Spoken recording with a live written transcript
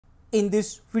In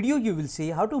this video, you will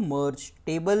see how to merge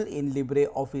table in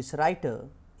LibreOffice Writer.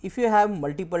 If you have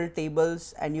multiple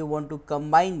tables and you want to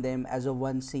combine them as a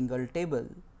one single table,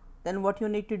 then what you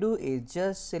need to do is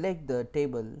just select the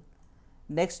table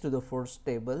next to the first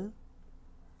table,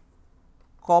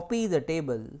 copy the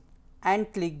table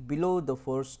and click below the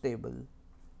first table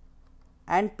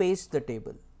and paste the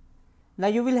table. Now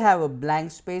you will have a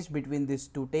blank space between these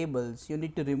two tables. You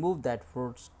need to remove that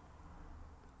first.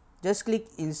 Just click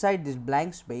inside this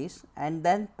blank space and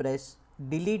then press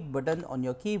delete button on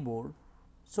your keyboard.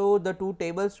 So the two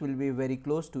tables will be very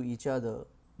close to each other.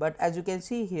 But as you can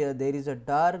see here, there is a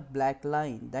dark black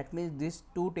line. That means these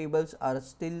two tables are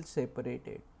still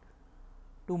separated.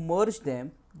 To merge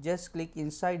them, just click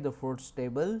inside the first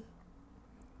table,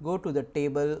 go to the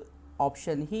table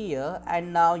option here,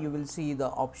 and now you will see the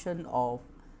option of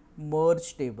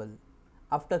merge table.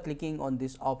 After clicking on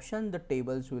this option, the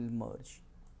tables will merge.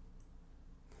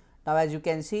 Now as you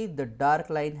can see, the dark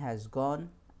line has gone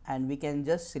and we can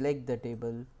just select the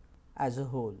table as a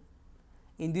whole.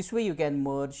 In this way you can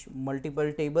merge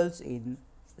multiple tables in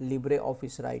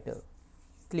LibreOffice Writer.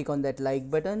 Click on that like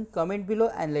button, comment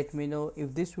below and let me know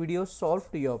if this video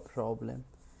solved your problem.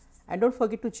 And don't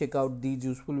forget to check out these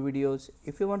useful videos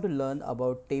if you want to learn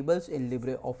about tables in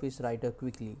LibreOffice Writer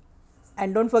quickly.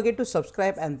 And don't forget to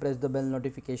subscribe and press the bell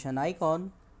notification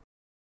icon